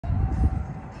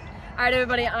All right,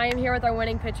 everybody, I am here with our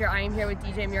winning pitcher. I am here with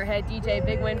DJ Muirhead. DJ,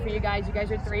 big win for you guys. You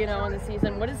guys are 3-0 on the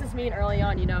season. What does this mean early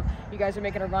on? You know, you guys are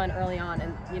making a run early on,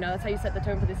 and, you know, that's how you set the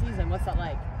tone for the season. What's that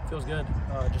like? Feels good.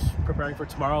 Just preparing for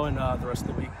tomorrow and the rest of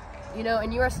the week. You know,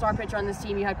 and you were a star pitcher on this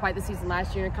team. You had quite the season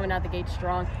last year and coming out the gate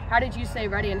strong. How did you stay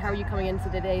ready, and how are you coming into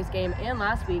today's game and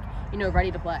last week, you know, ready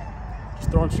to play?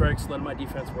 Just throwing strikes, letting my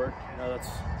defense work. You know,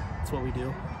 that's what we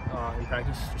do in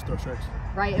practice, just throw strikes.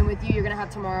 Right, and with you, you're going to have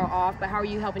tomorrow off, but how are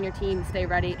you helping your team stay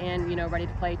ready and, you know, ready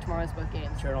to play tomorrow's both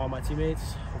games? Cheering all my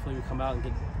teammates. Hopefully we come out and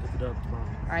get the dub tomorrow.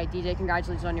 All right, DJ,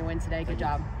 congratulations on your win today. Good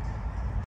job.